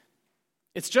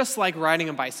It's just like riding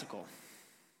a bicycle.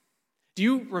 Do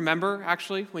you remember,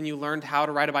 actually, when you learned how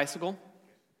to ride a bicycle?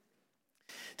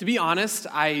 To be honest,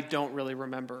 I don't really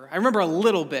remember. I remember a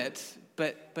little bit,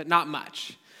 but not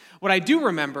much. What I do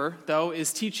remember, though,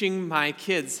 is teaching my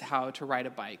kids how to ride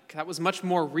a bike. That was a much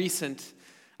more recent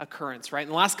occurrence, right? In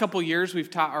the last couple years,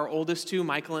 we've taught our oldest two,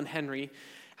 Michael and Henry,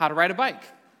 how to ride a bike.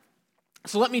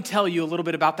 So let me tell you a little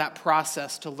bit about that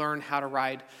process to learn how to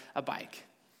ride a bike.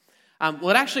 Well,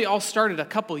 it actually all started a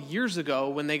couple years ago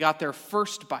when they got their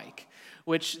first bike,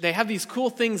 which they have these cool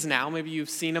things now. Maybe you've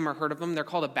seen them or heard of them. They're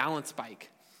called a balance bike.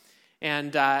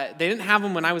 And they didn't have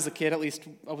them when I was a kid, at least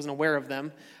I wasn't aware of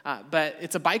them. But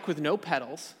it's a bike with no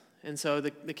pedals. And so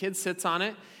the kid sits on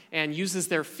it and uses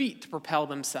their feet to propel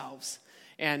themselves.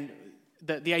 And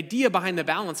the idea behind the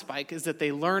balance bike is that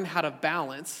they learn how to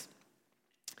balance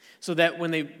so that when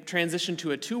they transition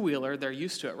to a two-wheeler, they're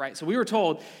used to it, right? So we were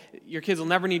told, your kids will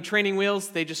never need training wheels.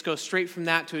 They just go straight from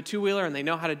that to a two-wheeler, and they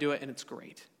know how to do it, and it's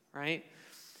great, right?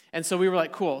 And so we were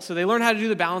like, cool. So they learn how to do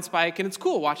the balance bike, and it's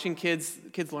cool watching kids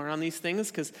learn on these things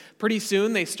because pretty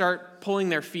soon they start pulling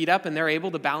their feet up, and they're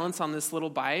able to balance on this little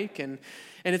bike, and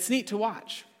it's neat to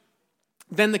watch.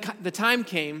 Then the time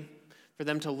came for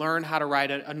them to learn how to ride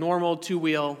a normal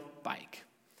two-wheel bike.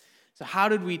 So how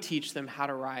did we teach them how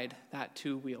to ride that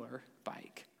two-wheeler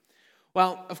bike?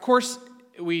 Well, of course,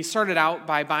 we started out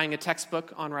by buying a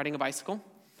textbook on riding a bicycle.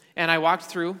 And I walked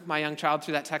through my young child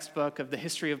through that textbook of the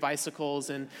history of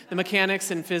bicycles and the mechanics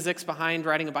and physics behind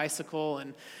riding a bicycle.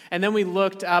 And then we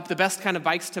looked up the best kind of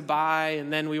bikes to buy.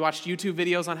 And then we watched YouTube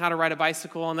videos on how to ride a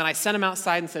bicycle. And then I sent them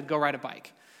outside and said, go ride a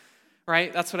bike.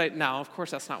 Right? No, of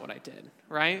course, that's not what I did.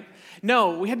 Right?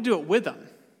 No, we had to do it with them.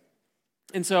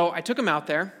 And so I took them out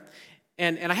there.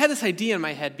 And I had this idea in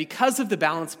my head, because of the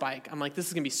balance bike, I'm like, this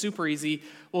is going to be super easy.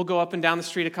 We'll go up and down the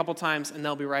street a couple times, and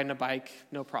they'll be riding a bike,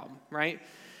 no problem, right?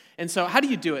 And so how do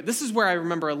you do it? This is where I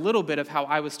remember a little bit of how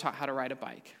I was taught how to ride a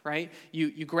bike, right?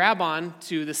 You grab on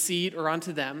to the seat or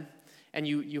onto them, and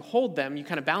you hold them, you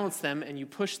kind of balance them, and you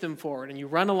push them forward, and you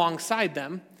run alongside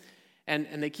them,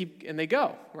 and they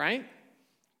go, right?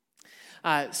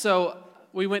 So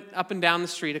we went up and down the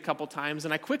street a couple times,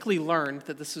 and I quickly learned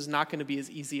that this was not going to be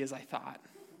as easy as I thought.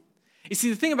 You see,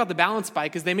 the thing about the balance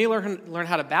bike is they may learn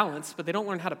how to balance, but they don't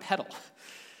learn how to pedal.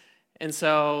 And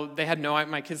so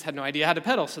my kids had no idea how to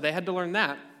pedal, so they had to learn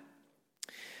that.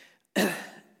 It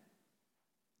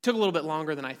took a little bit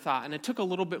longer than I thought, and it took a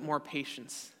little bit more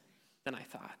patience than I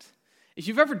thought. If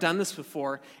you've ever done this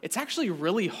before, it's actually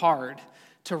really hard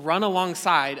to run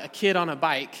alongside a kid on a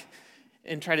bike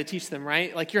and try to teach them,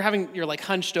 right? Like you're like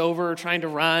hunched over trying to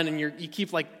run, and you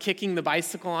keep like kicking the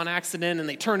bicycle on accident, and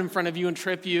they turn in front of you and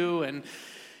trip you, and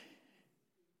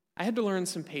I had to learn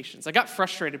some patience. I got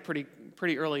frustrated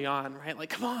pretty early on, right?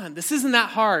 Like, come on, this isn't that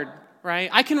hard, right?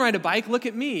 I can ride a bike, look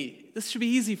at me. This should be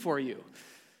easy for you.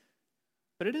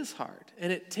 But it is hard,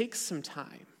 and it takes some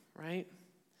time, right?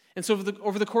 And so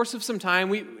over the course of some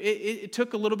time, it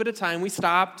took a little bit of time. We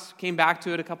stopped, came back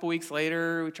to it a couple weeks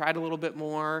later. We tried a little bit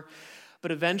more. But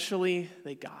eventually,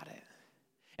 they got it.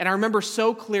 And I remember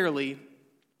so clearly,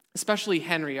 especially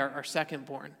Henry, our second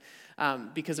born,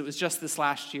 because it was just this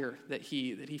last year that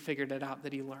he figured it out,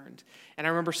 that he learned. And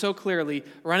I remember so clearly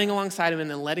running alongside him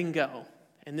and then letting go.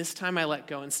 And this time I let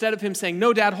go. Instead of him saying,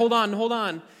 no, Dad, hold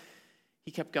on, he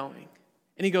kept going.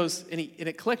 And he goes, and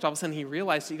it clicked. All of a sudden he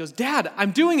realized, he goes, Dad, I'm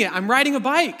doing it. I'm riding a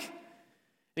bike. And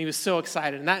he was so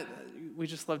excited. And we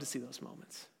just love to see those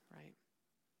moments.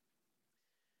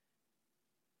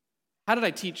 How did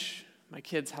I teach my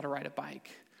kids how to ride a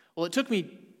bike? Well, it took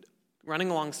me running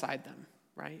alongside them,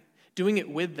 right? Doing it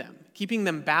with them, keeping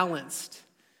them balanced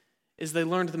as they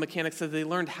learned the mechanics, as they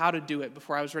learned how to do it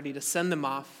before I was ready to send them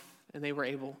off, and they were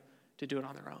able to do it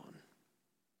on their own.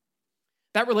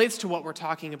 That relates to what we're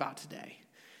talking about today.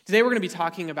 Today we're going to be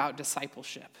talking about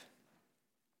discipleship.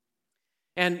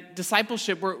 And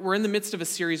discipleship, we're in the midst of a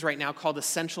series right now called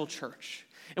Essential Church.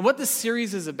 And what this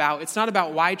series is about, it's not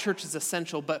about why church is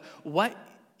essential, but what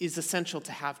is essential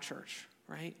to have church,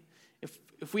 right?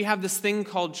 If we have this thing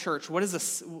called church, what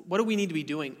do we need to be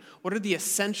doing? What are the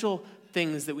essential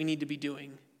things that we need to be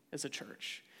doing as a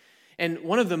church? And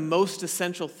one of the most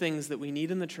essential things that we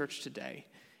need in the church today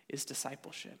is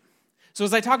discipleship. So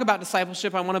as I talk about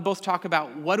discipleship, I want to both talk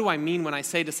about what do I mean when I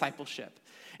say discipleship?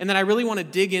 And then I really want to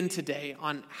dig in today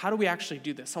on how do we actually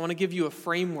do this? I want to give you a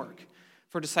framework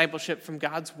for discipleship from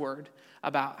God's word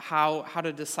about how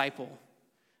to disciple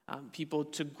people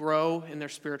to grow in their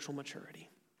spiritual maturity.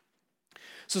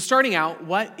 So starting out,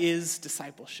 what is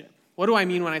discipleship? What do I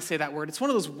mean when I say that word? It's one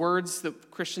of those words that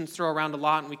Christians throw around a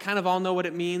lot, and we kind of all know what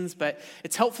it means, but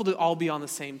it's helpful to all be on the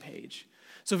same page.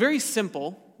 So very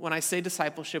simple, when I say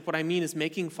discipleship, what I mean is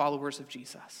making followers of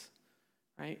Jesus,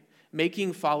 right?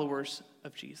 Making followers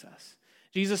of Jesus.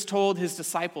 Jesus told his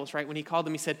disciples, right, when he called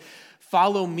them, he said,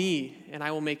 "Follow me, and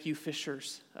I will make you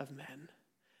fishers of men."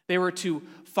 They were to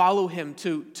follow him,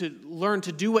 to learn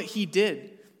to do what he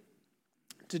did,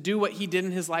 to do what he did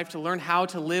in his life, to learn how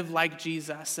to live like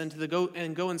Jesus, and to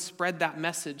go and spread that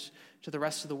message to the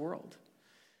rest of the world.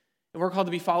 And we're called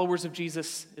to be followers of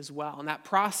Jesus as well. And that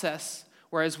process,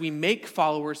 whereas we make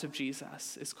followers of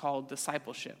Jesus, is called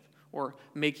discipleship, or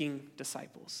making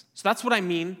disciples. So that's what I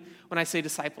mean when I say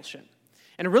discipleship.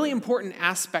 And a really important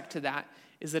aspect to that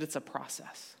is that it's a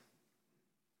process.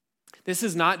 This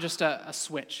is not just a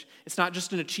switch. It's not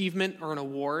just an achievement or an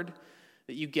award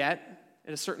that you get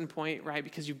at a certain point, right,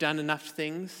 because you've done enough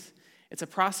things. It's a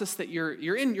process that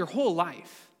you're in your whole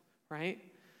life, right?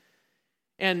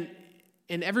 And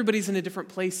everybody's in a different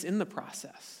place in the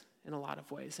process in a lot of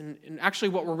ways. And actually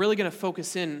what we're really going to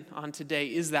focus in on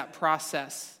today is that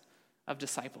process of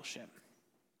discipleship.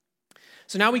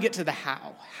 So now we get to the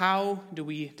how. How do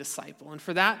we disciple? And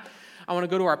for that, I want to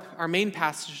go to our main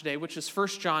passage today, which is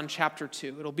 1 John chapter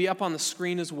 2. It'll be up on the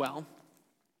screen as well.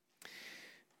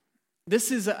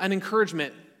 This is an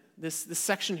encouragement. This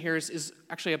section here is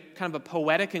actually a kind of a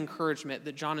poetic encouragement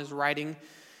that John is writing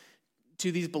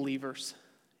to these believers,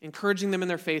 encouraging them in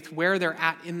their faith, where they're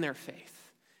at in their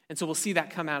faith. And so we'll see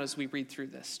that come out as we read through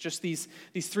this. Just these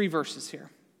 3 verses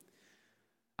here.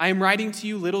 "I am writing to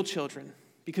you, little children,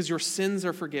 because your sins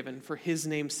are forgiven for his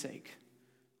name's sake.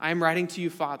 I am writing to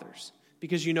you, fathers,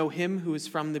 because you know him who is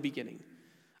from the beginning.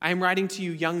 I am writing to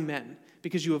you, young men,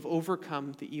 because you have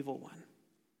overcome the evil one.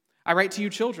 I write to you,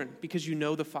 children, because you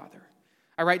know the Father.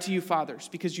 I write to you, fathers,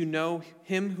 because you know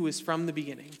him who is from the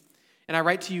beginning. And I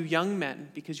write to you, young men,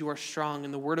 because you are strong,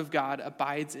 and the word of God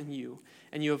abides in you,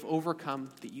 and you have overcome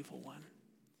the evil one."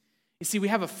 You see, we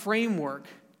have a framework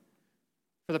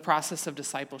for the process of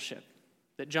discipleship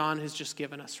that John has just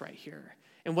given us right here.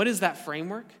 And what is that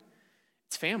framework?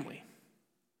 It's family.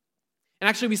 And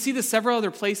actually, we see this several other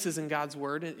places in God's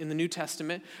word, in the New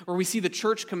Testament, where we see the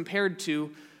church compared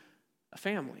to a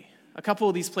family. A couple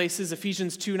of these places,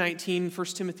 Ephesians 2:19,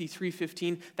 1 Timothy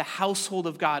 3:15, the household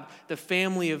of God, the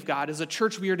family of God. As a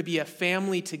church, we are to be a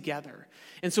family together.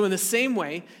 And so in the same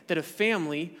way that a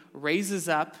family raises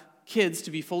up kids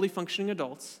to be fully functioning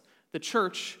adults, the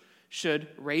church should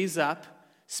raise up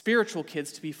spiritual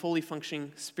kids to be fully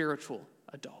functioning spiritual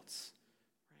adults.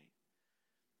 Right?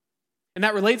 And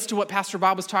that relates to what Pastor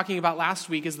Bob was talking about last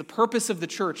week, is the purpose of the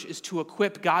church is to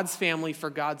equip God's family for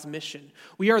God's mission.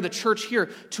 We are the church here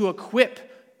to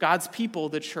equip God's people,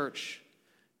 the church,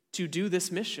 to do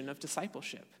this mission of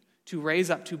discipleship, to raise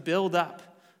up, to build up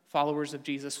followers of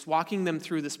Jesus, walking them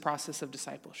through this process of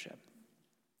discipleship.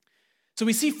 So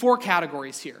we see 4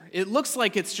 categories here. It looks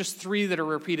like it's just 3 that are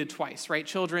repeated twice, right?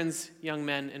 Children's, young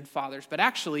men, and fathers. But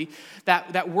actually,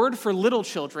 that word for little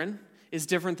children is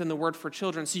different than the word for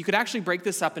children. So you could actually break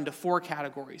this up into 4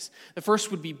 categories. The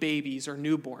first would be babies or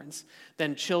newborns,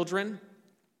 then children,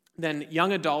 then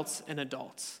young adults, and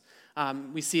adults.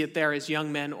 We see it there as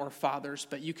young men or fathers,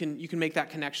 but you can make that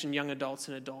connection, young adults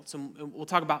and adults. And we'll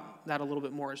talk about that a little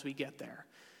bit more as we get there.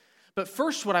 But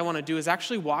first, what I want to do is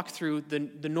actually walk through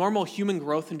the normal human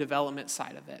growth and development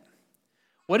side of it.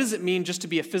 What does it mean just to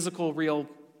be a physical, real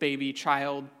baby,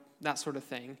 child, that sort of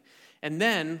thing? And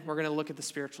then we're going to look at the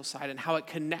spiritual side and how it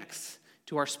connects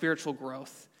to our spiritual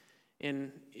growth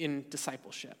in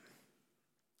discipleship.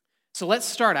 So let's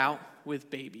start out with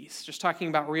babies, just talking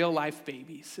about real-life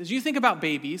babies. As you think about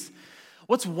babies,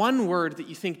 what's one word that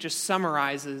you think just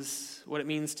summarizes what it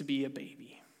means to be a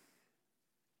baby?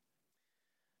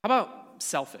 How about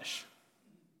selfish?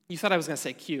 You thought I was going to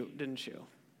say cute, didn't you?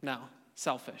 No,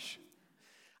 selfish.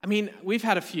 I mean, we've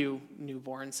had a few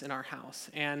newborns in our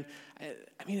house, and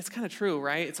I mean, it's kind of true,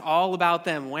 right? It's all about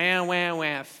them. Wham, wham,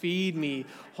 wham. Feed me,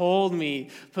 hold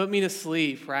me, put me to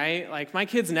sleep, right? Like, my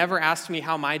kids never asked me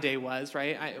how my day was,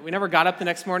 right? We never got up the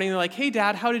next morning and they're like, "Hey,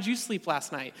 Dad, how did you sleep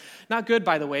last night?" Not good,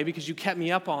 by the way, because you kept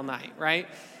me up all night, right?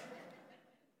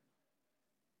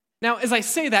 Now, as I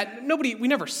say that, we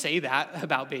never say that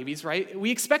about babies, right?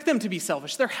 We expect them to be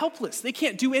selfish. They're helpless. They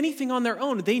can't do anything on their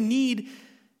own. They need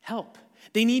help.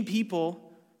 They need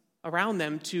people around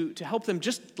them to help them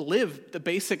just live the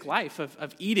basic life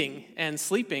of eating and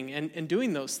sleeping and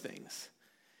doing those things.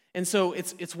 And so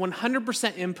it's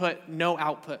 100% input, no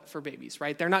output for babies,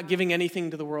 right? They're not giving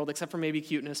anything to the world except for maybe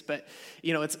cuteness, but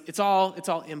it's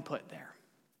all input there.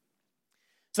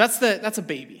 So that's a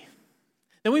baby.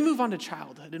 Then we move on to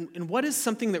childhood. And what is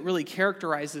something that really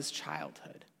characterizes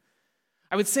childhood?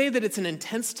 I would say that it's an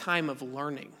intense time of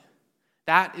learning.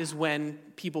 That is when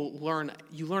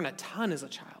you learn a ton as a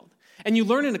child. And you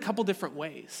learn in a couple different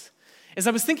ways. As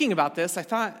I was thinking about this, I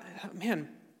thought, man,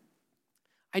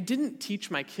 I didn't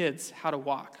teach my kids how to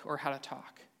walk or how to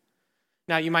talk.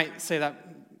 Now, you might say that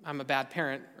I'm a bad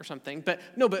parent or something, but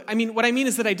I mean, what I mean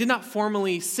is that I did not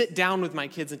formally sit down with my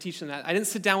kids and teach them that. I didn't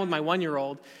sit down with my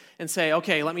 1-year-old and say,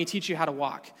 okay, let me teach you how to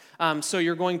walk. So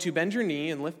you're going to bend your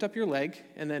knee and lift up your leg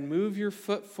and then move your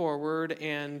foot forward.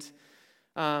 And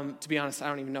to be honest, I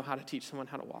don't even know how to teach someone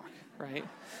how to walk, right?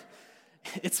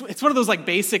 It's one of those like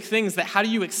basic things that how do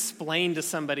you explain to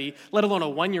somebody, let alone a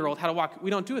 1-year-old, how to walk? We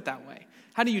don't do it that way.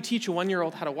 How do you teach a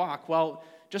 1-year-old how to walk? Well,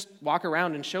 just walk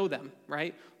around and show them,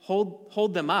 right?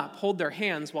 Hold them up, hold their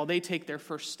hands while they take their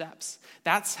first steps.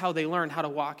 That's how they learn how to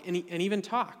walk and even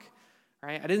talk,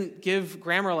 right? I didn't give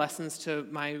grammar lessons to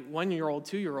my 1-year-old,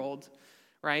 2-year-old,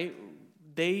 right?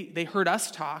 They heard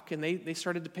us talk and they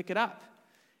started to pick it up.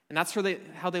 And that's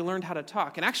how they learned how to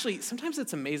talk. And actually, sometimes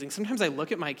it's amazing. Sometimes I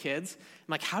look at my kids, I'm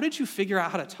like, how did you figure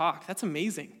out how to talk? That's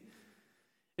amazing.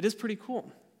 It is pretty cool.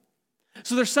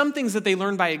 So there's some things that they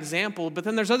learn by example, but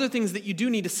then there's other things that you do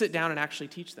need to sit down and actually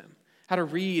teach them. How to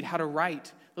read, how to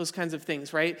write, those kinds of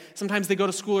things, right? Sometimes they go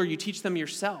to school or you teach them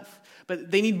yourself,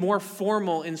 but they need more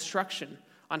formal instruction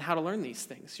on how to learn these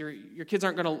things. Your kids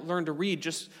aren't going to learn to read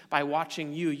just by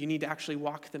watching you. You need to actually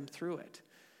walk them through it.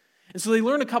 And so they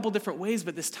learn a couple different ways,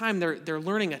 but this time they're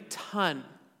learning a ton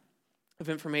of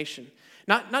information.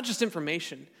 Not just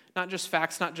information, not just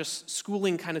facts, not just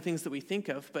schooling kind of things that we think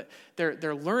of, but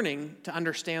they're learning to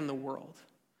understand the world.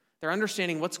 They're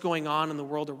understanding what's going on in the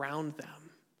world around them.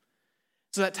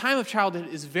 So that time of childhood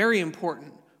is very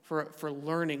important for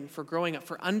learning, for growing up,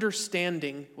 for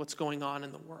understanding what's going on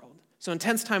in the world. So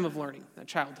intense time of learning, that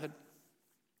childhood.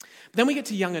 But then we get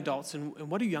to young adults, and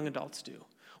what do young adults do?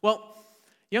 Well,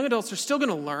 young adults are still going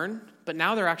to learn, but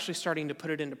now they're actually starting to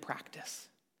put it into practice.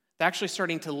 They're actually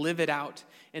starting to live it out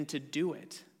and to do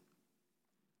it.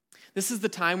 This is the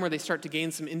time where they start to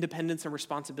gain some independence and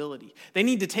responsibility. They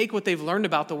need to take what they've learned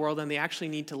about the world and they actually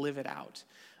need to live it out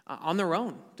on their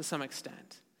own to some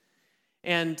extent.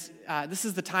 And this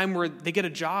is the time where they get a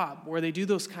job, where they do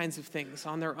those kinds of things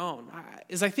on their own.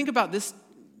 As I think about this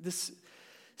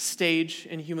stage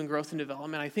in human growth and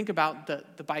development, I think about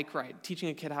the bike ride, teaching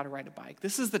a kid how to ride a bike.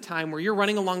 This is the time where you're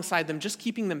running alongside them, just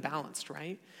keeping them balanced,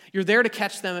 right? You're there to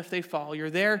catch them if they fall. You're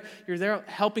there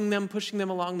helping them, pushing them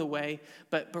along the way,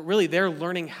 but really they're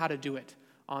learning how to do it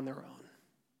on their own.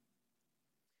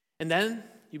 And then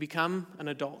you become an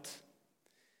adult.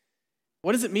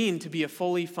 What does it mean to be a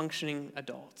fully functioning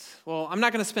adult? Well, I'm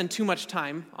not going to spend too much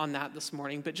time on that this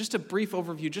morning, but just a brief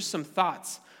overview, just some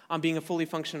thoughts on being a fully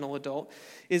functional adult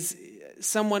is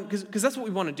someone, because that's what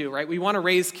we want to do, right? We want to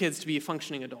raise kids to be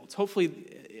functioning adults. Hopefully,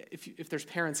 if there's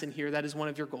parents in here, that is one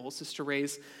of your goals, is to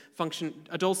raise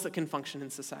adults that can function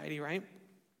in society, right?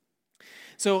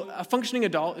 So a functioning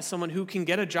adult is someone who can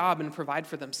get a job and provide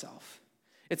for themselves.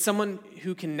 It's someone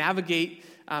who can navigate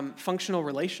functional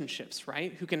relationships,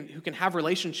 right? Who can have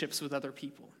relationships with other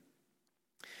people.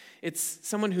 It's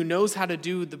someone who knows how to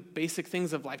do the basic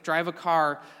things of life, drive a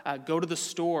car, go to the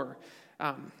store,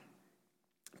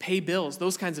 pay bills,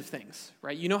 those kinds of things,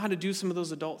 right? You know how to do some of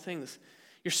those adult things.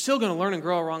 You're still going to learn and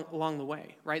grow along the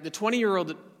way, right? The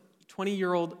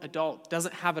 20-year-old adult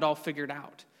doesn't have it all figured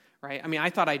out, right? I mean, I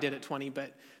thought I did at 20,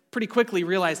 but pretty quickly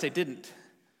realized I didn't.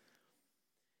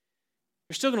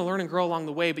 You're still going to learn and grow along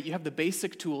the way, but you have the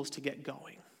basic tools to get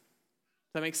going.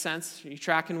 Does that make sense? Are you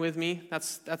tracking with me?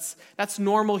 That's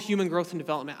normal human growth and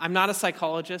development. I'm not a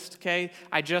psychologist, okay?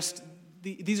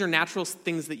 These are natural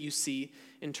things that you see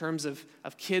in terms of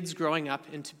kids growing up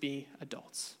into be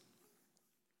adults.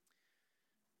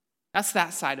 That's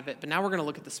that side of it, but now we're going to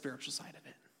look at the spiritual side of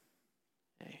it.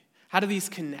 Okay? How do these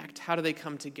connect? How do they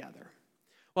come together?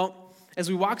 Well, as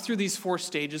we walk through these 4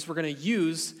 stages, we're going to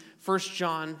use 1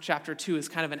 John chapter 2 as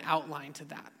kind of an outline to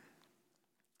that.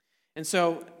 And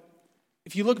so,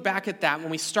 if you look back at that, when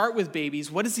we start with babies,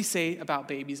 what does he say about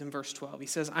babies in verse 12? He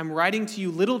says, I'm writing to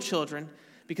you little children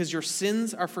because your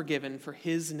sins are forgiven for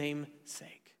his name's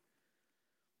sake.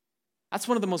 That's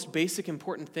one of the most basic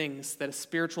important things that a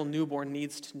spiritual newborn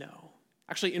needs to know.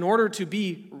 Actually, in order to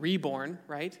be reborn,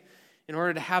 right? In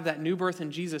order to have that new birth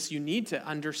in Jesus, you need to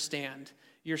understand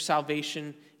your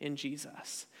salvation in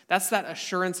Jesus. That's that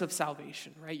assurance of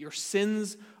salvation, right? Your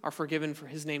sins are forgiven for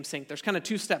his name's sake. There's kind of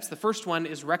 2 steps. The first one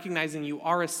is recognizing you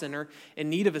are a sinner in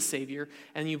need of a Savior,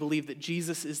 and you believe that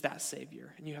Jesus is that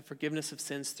Savior, and you have forgiveness of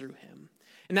sins through him.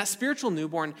 And that spiritual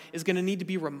newborn is going to need to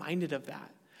be reminded of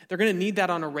that. They're going to need that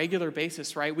on a regular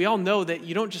basis, right? We all know that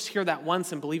you don't just hear that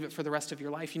once and believe it for the rest of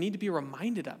your life. You need to be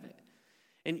reminded of it,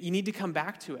 and you need to come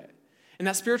back to it. And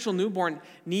that spiritual newborn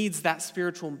needs that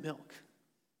spiritual milk.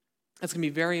 That's going to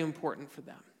be very important for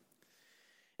them.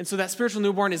 And so that spiritual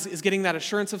newborn is getting that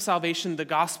assurance of salvation, the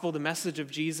gospel, the message of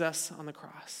Jesus on the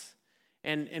cross.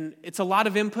 And it's a lot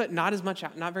of input, not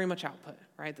very much output,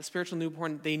 right? The spiritual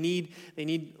newborn, they need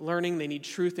learning, they need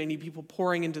truth, they need people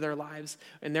pouring into their lives,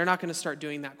 and they're not going to start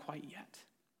doing that quite yet.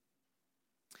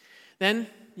 Then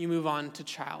you move on to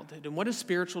childhood. And what does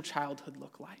spiritual childhood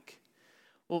look like?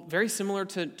 Well, very similar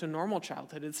to normal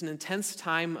childhood. It's an intense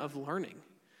time of learning.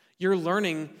 You're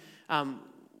learning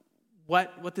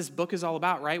what this book is all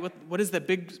about, right? What is the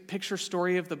big picture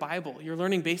story of the Bible? You're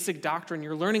learning basic doctrine.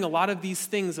 You're learning a lot of these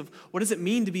things of what does it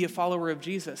mean to be a follower of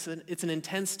Jesus. And it's an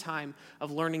intense time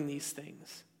of learning these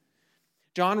things.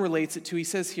 John relates it to, he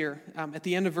says here at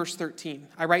the end of verse 13,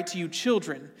 I write to you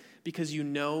children because you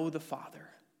know the Father.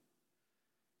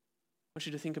 I want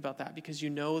you to think about that, because you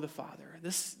know the Father.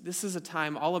 This is a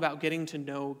time all about getting to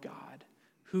know God,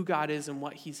 who God is and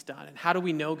what he's done. And how do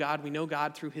we know God? We know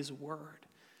God through his word.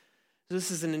 This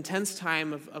is an intense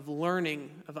time of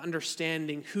learning, of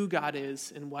understanding who God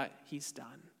is and what he's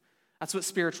done. That's what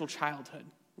spiritual childhood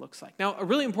looks like. Now, a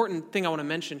really important thing I want to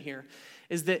mention here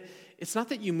is that it's not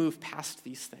that you move past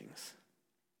these things.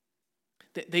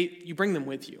 You bring them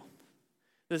with you.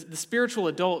 The spiritual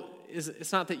adult,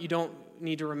 it's not that you don't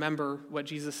need to remember what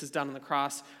Jesus has done on the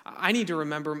cross. I need to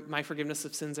remember my forgiveness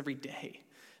of sins every day.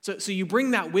 So you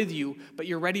bring that with you, but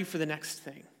you're ready for the next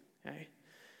thing. Okay?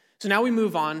 So now we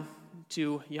move on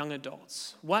to young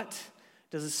adults. What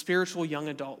does a spiritual young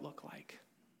adult look like?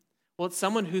 Well, it's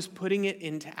someone who's putting it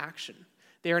into action.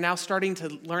 They are now starting to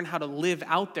learn how to live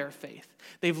out their faith.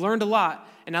 They've learned a lot,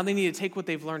 and now they need to take what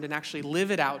they've learned and actually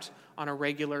live it out on a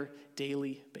regular,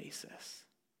 daily basis.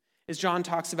 As John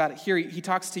talks about it here, he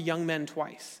talks to young men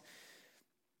twice,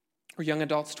 or young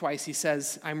adults twice. He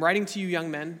says, I'm writing to you,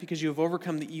 young men, because you have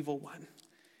overcome the evil one.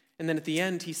 And then at the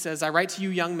end, he says, I write to you,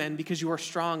 young men, because you are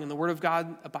strong, and the word of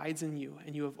God abides in you,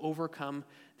 and you have overcome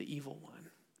the evil one.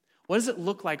 What does it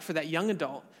look like for that young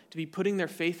adult to be putting their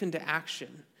faith into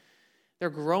action? They're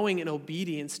growing in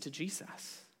obedience to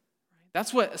Jesus.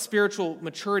 That's what spiritual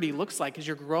maturity looks like, is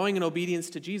you're growing in obedience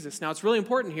to Jesus. Now, it's really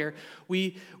important here.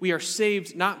 We are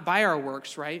saved not by our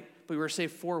works, right? But we are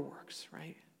saved for works,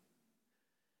 right?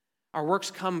 Our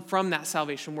works come from that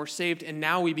salvation. We're saved, and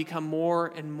now we become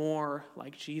more and more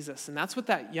like Jesus. And that's what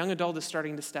that young adult is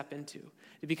starting to step into,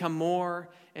 to become more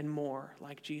and more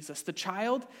like Jesus. The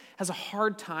child has a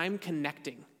hard time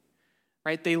connecting,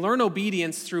 right? They learn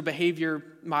obedience through behavior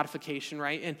modification,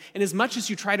 right? And as much as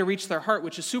you try to reach their heart,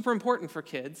 which is super important for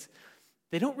kids,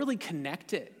 they don't really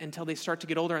connect it until they start to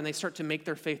get older and they start to make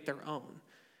their faith their own.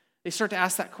 They start to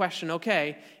ask that question,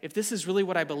 okay, if this is really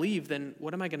what I believe, then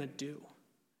what am I going to do?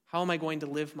 How am I going to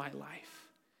live my life?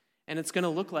 And it's going to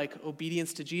look like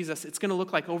obedience to Jesus. It's going to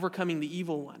look like overcoming the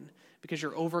evil one, because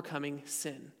you're overcoming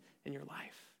sin in your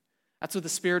life. That's what the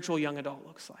spiritual young adult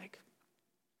looks like.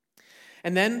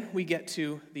 And then we get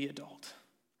to the adult.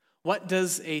 What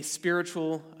does a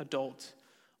spiritual adult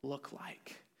look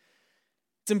like?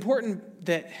 It's important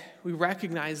that we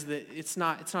recognize that it's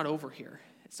not over here.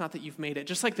 It's not that you've made it.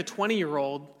 Just like the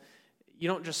 20-year-old, you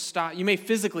don't just stop. You may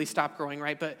physically stop growing,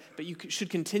 right? But you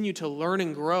should continue to learn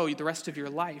and grow the rest of your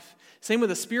life. Same with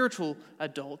a spiritual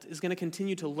adult, is going to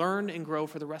continue to learn and grow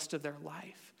for the rest of their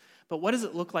life. But what does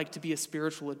it look like to be a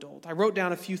spiritual adult? I wrote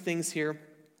down a few things here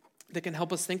that can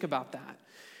help us think about that.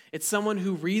 It's someone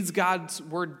who reads God's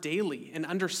word daily and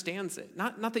understands it.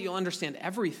 Not that you'll understand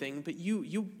everything, but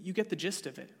you get the gist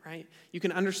of it, right? You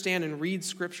can understand and read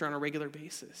Scripture on a regular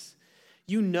basis.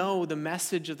 You know the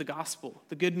message of the gospel,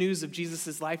 the good news of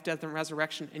Jesus' life, death, and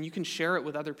resurrection, and you can share it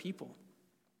with other people.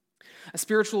 A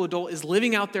spiritual adult is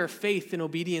living out their faith in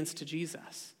obedience to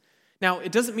Jesus. Now,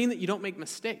 it doesn't mean that you don't make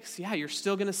mistakes. Yeah, you're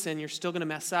still going to sin, you're still going to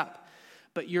mess up.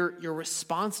 But your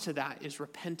response to that is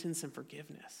repentance and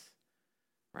forgiveness,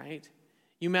 right?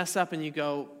 You mess up and you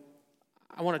go,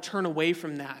 I want to turn away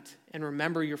from that and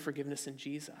remember your forgiveness in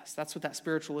Jesus. That's what that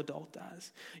spiritual adult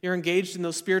does. You're engaged in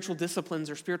those spiritual disciplines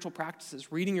or spiritual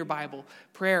practices, reading your Bible,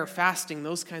 prayer, fasting,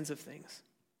 those kinds of things.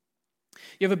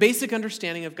 You have a basic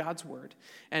understanding of God's word,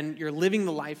 and you're living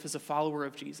the life as a follower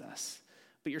of Jesus,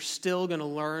 but you're still going to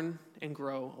learn and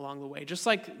grow along the way. Just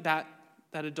like that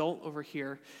adult over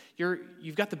here,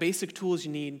 you've got the basic tools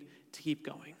you need to keep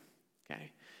going,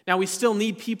 okay? Now, we still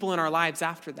need people in our lives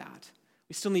after that.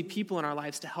 We still need people in our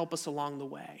lives to help us along the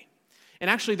way. And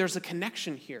actually, there's a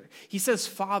connection here. He says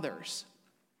fathers,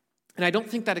 and I don't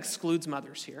think that excludes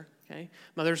mothers here, okay?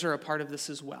 Mothers are a part of this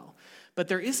as well. But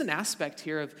there is an aspect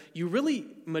here of you really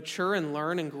mature and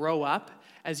learn and grow up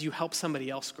as you help somebody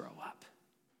else grow up.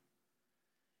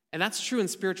 And that's true in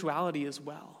spirituality as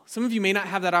well. Some of you may not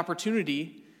have that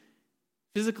opportunity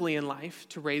physically in life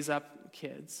to raise up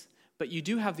kids, but you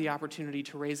do have the opportunity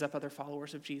to raise up other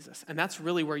followers of Jesus. And that's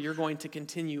really where you're going to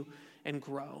continue and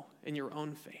grow in your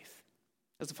own faith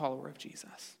as a follower of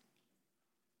Jesus.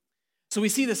 So we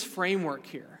see this framework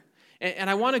here. And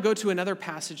I want to go to another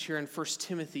passage here in 1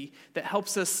 Timothy that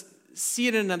helps us see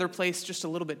it in another place just a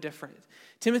little bit different.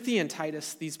 Timothy and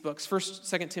Titus, these books, 1st,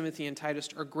 2nd Timothy and Titus,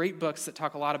 are great books that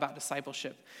talk a lot about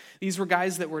discipleship. These were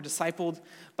guys that were discipled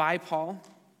by Paul,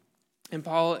 and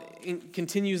Paul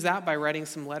continues that by writing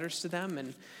some letters to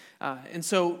them. And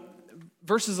so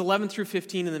verses 11 through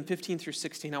 15 and then 15 through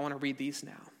 16, I want to read these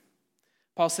now.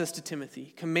 Paul says to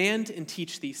Timothy, "Command and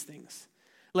teach these things.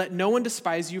 Let no one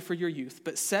despise you for your youth,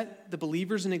 but set the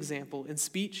believers an example in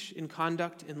speech, in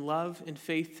conduct, in love, in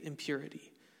faith, in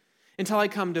purity. Until I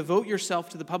come, devote yourself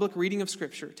to the public reading of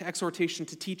Scripture, to exhortation,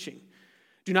 to teaching.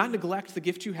 Do not neglect the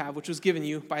gift you have, which was given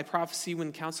you by prophecy when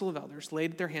the council of elders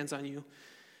laid their hands on you.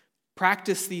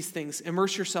 Practice these things,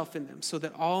 immerse yourself in them, so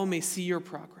that all may see your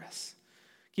progress.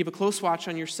 Keep a close watch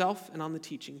on yourself and on the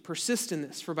teaching. Persist in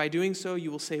this, for by doing so you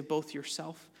will save both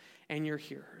yourself and your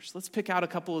hearers." Let's pick out a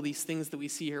couple of these things that we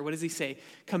see here. What does he say?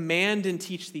 Command and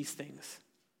teach these things.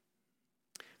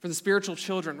 For the spiritual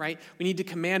children, right? We need to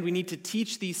command, we need to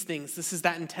teach these things. This is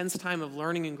that intense time of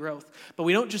learning and growth. But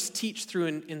we don't just teach through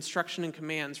instruction and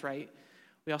commands, right?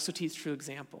 We also teach through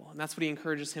example. And that's what he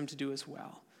encourages him to do as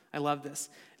well. I love this.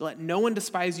 "Let no one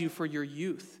despise you for your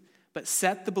youth, but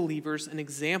set the believers an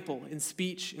example in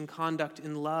speech, in conduct,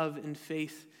 in love, in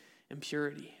faith, and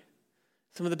purity."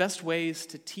 Some of the best ways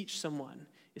to teach someone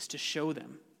is to show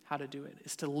them how to do it,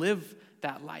 is to live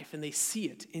that life, and they see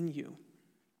it in you.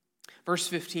 Verse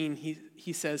 15,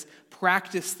 he says,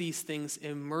 "Practice these things,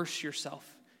 immerse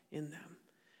yourself in them."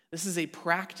 This is a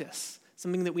practice,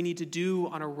 something that we need to do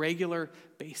on a regular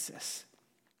basis.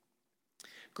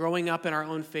 Growing up in our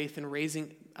own faith and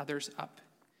raising others up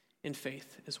in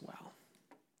faith as well.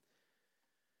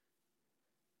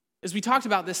 As we talked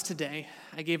about this today,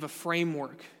 I gave a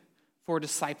framework for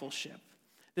discipleship.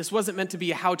 This wasn't meant to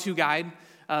be a how-to guide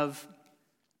of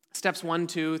steps 1,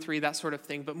 2, 3, that sort of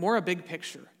thing, but more a big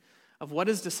picture of what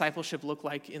does discipleship look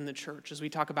like in the church as we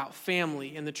talk about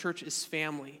family, and the church is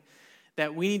family,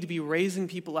 that we need to be raising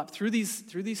people up through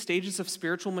these stages of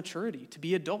spiritual maturity, to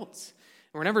be adults.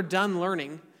 And we're never done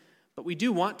learning, but we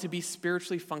do want to be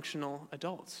spiritually functional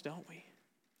adults, don't we?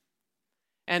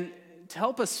 And to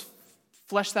help us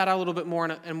flesh that out a little bit more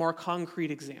in a more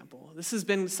concrete example. This has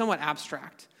been somewhat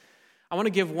abstract. I want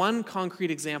to give one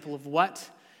concrete example of what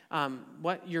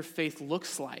your faith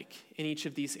looks like in each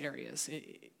of these areas,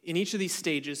 in each of these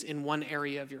stages in one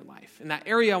area of your life. And that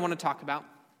area I want to talk about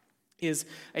is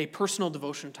a personal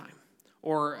devotion time,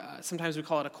 or sometimes we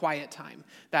call it a quiet time,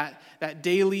 that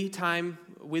daily time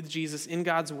with Jesus in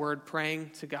God's Word, praying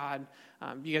to God.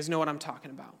 You guys know what I'm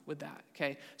talking about with that,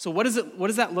 okay? So what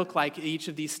does that look like at each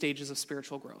of these stages of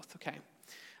spiritual growth, okay?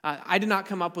 I did not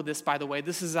come up with this, by the way.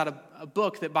 This is out of a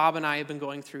book that Bob and I have been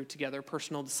going through together,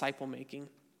 Personal Disciple Making.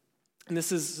 And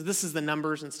this is the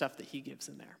numbers and stuff that he gives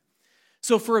in there.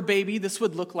 So for a baby, this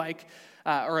would look like,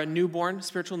 or a newborn,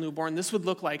 spiritual newborn, this would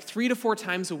look like 3 to 4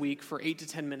 times a week for 8 to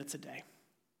 10 minutes a day.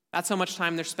 That's how much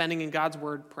time they're spending in God's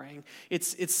Word praying.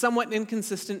 It's somewhat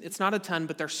inconsistent. It's not a ton,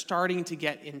 but they're starting to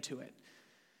get into it.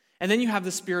 And then you have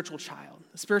the spiritual child.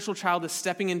 The spiritual child is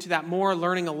stepping into that more,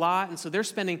 learning a lot, and so they're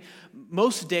spending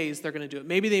most days they're going to do it.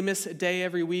 Maybe they miss a day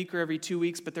every week or every 2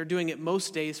 weeks, but they're doing it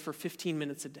most days for 15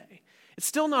 minutes a day. It's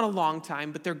still not a long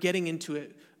time, but they're getting into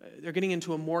it. They're getting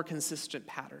into a more consistent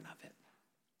pattern of it.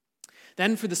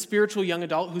 Then for the spiritual young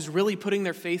adult who's really putting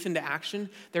their faith into action,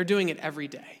 they're doing it every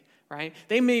day, right?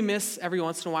 They may miss every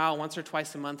once in a while, once or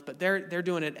twice a month, but they're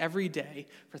doing it every day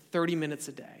for 30 minutes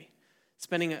a day,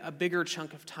 spending a bigger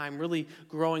chunk of time really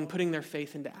growing, putting their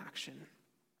faith into action.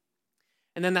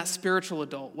 And then that spiritual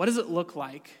adult, what does it look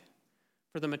like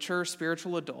for the mature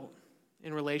spiritual adult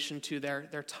in relation to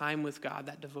their time with God,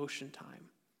 that devotion time?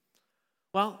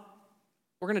 Well,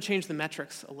 we're going to change the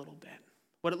metrics a little bit.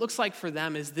 What it looks like for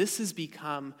them is this has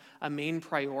become a main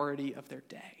priority of their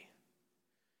day.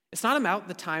 It's not about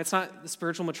the time. It's not the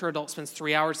spiritual mature adult spends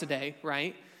 3 hours a day,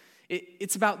 right?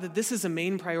 It's about that this is a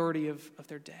main priority of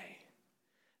their day.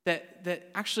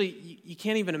 That actually you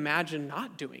can't even imagine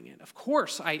not doing it. Of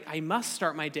course, I must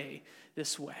start my day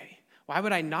this way. Why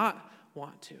would I not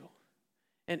want to?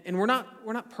 And we're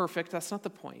not perfect. That's not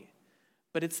the point.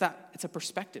 But it's a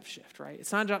perspective shift, right?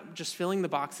 It's not just filling the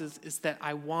boxes. It's that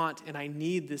I want and I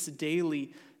need this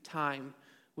daily time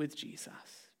with Jesus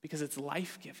because it's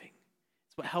life-giving.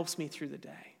 It's what helps me through the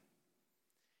day.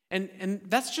 And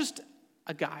that's just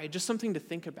a guide, just something to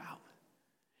think about.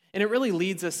 And it really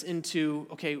leads us into,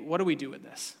 okay, what do we do with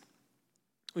this?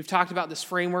 We've talked about this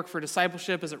framework for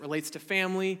discipleship as it relates to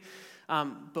family,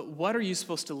 but what are you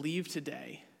supposed to leave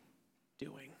today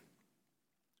doing?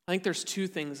 I think there's two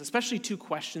things, especially two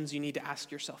questions you need to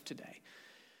ask yourself today.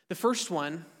 The first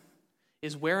one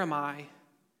is, where am I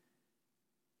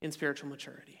in spiritual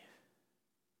maturity?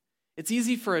 It's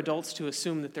easy for adults to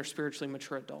assume that they're spiritually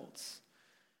mature adults.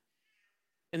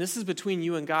 And this is between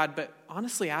you and God, but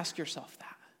honestly ask yourself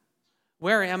that.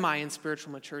 Where am I in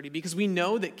spiritual maturity? Because we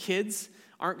know that kids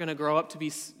aren't going to grow up to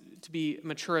be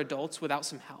mature adults without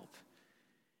some help.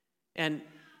 And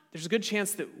there's a good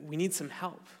chance that we need some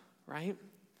help, right?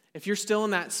 If you're still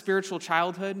in that spiritual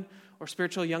childhood or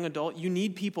spiritual young adult, you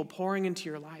need people pouring into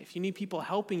your life. You need people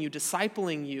helping you,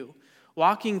 discipling you,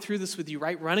 walking through this with you,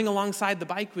 right? Running alongside the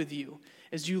bike with you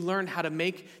as you learn how to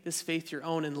make this faith your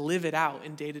own and live it out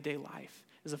in day-to-day life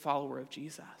as a follower of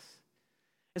Jesus.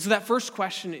 And so that first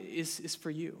question is for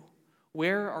you.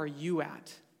 Where are you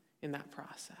at in that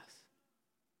process?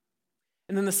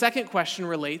 And then the second question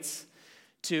relates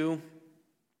to,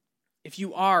 if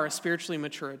you are a spiritually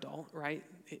mature adult, right?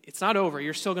 It's not over.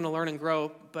 You're still going to learn and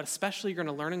grow, but especially you're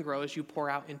going to learn and grow as you pour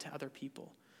out into other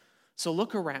people. So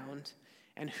look around,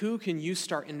 and who can you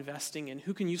start investing in?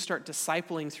 Who can you start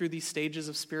discipling through these stages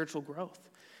of spiritual growth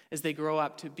as they grow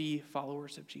up to be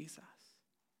followers of Jesus?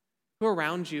 Who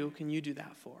around you can you do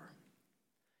that for?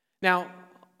 Now,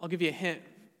 I'll give you a hint.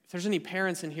 If there's any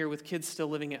parents in here with kids still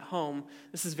living at home,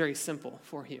 this is very simple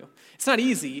for you. It's not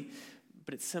easy,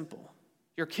 but it's simple.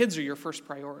 Your kids are your first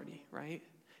priority, right?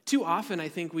 Too often, I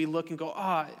think we look and go,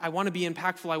 I want to be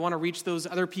impactful. I want to reach those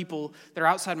other people that are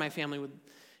outside my family with,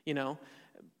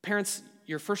 Parents,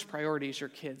 your first priority is your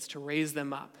kids, to raise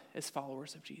them up as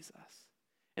followers of Jesus.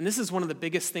 And this is one of the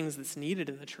biggest things that's needed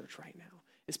in the church right now,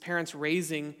 is parents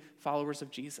raising followers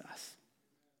of Jesus.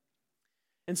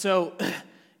 And so,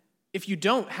 if you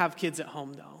don't have kids at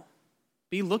home, though,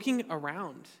 be looking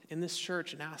around in this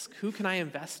church and ask, who can I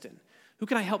invest in? Who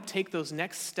can I help take those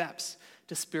next steps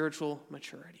to spiritual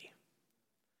maturity?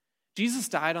 Jesus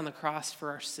died on the cross for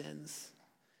our sins.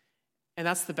 And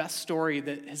that's the best story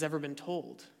that has ever been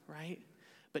told, right?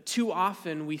 But too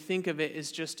often we think of it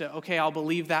as just okay, I'll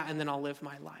believe that and then I'll live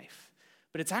my life.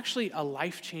 But it's actually a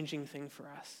life-changing thing for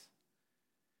us.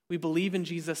 We believe in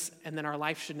Jesus and then our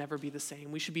life should never be the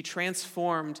same. We should be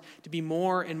transformed to be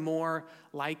more and more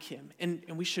like him. And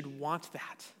we should want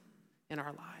that in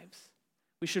our lives.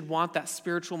 We should want that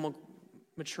spiritual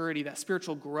maturity, that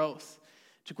spiritual growth,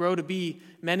 to grow to be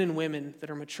men and women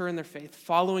that are mature in their faith,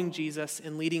 following Jesus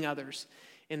and leading others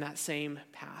in that same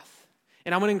path.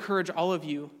 And I'm going to encourage all of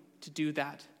you to do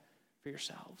that for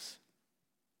yourselves.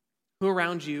 Who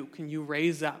around you can you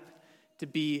raise up to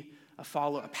be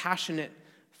a passionate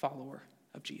follower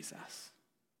of Jesus?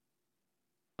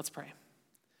 Let's pray.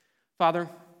 Father,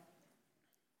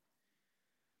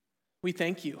 we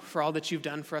thank you for all that you've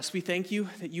done for us. We thank you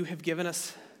that you have given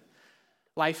us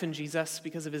life in Jesus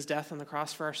because of his death on the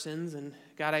cross for our sins. And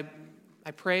God,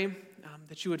 I pray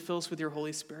that you would fill us with your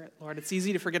Holy Spirit. Lord, it's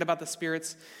easy to forget about the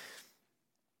Spirit's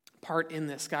part in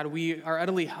this. God, we are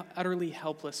utterly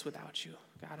helpless without you.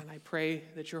 God, and I pray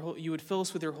that you would fill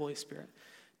us with your Holy Spirit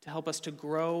to help us to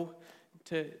grow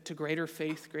to greater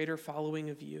faith, greater following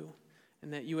of you,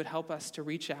 and that you would help us to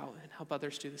reach out and help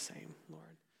others do the same, Lord.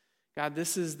 God,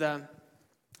 this is the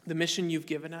mission you've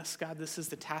given us. God, this is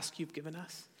the task you've given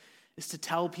us, is to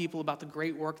tell people about the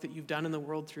great work that you've done in the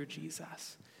world through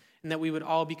Jesus, and that we would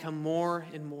all become more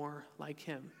and more like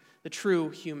him, the true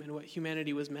human, what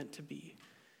humanity was meant to be.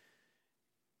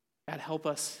 God, help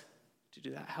us to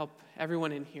do that. Help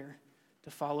everyone in here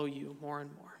to follow you more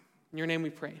and more. In your name we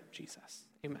pray, Jesus.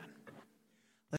 Amen.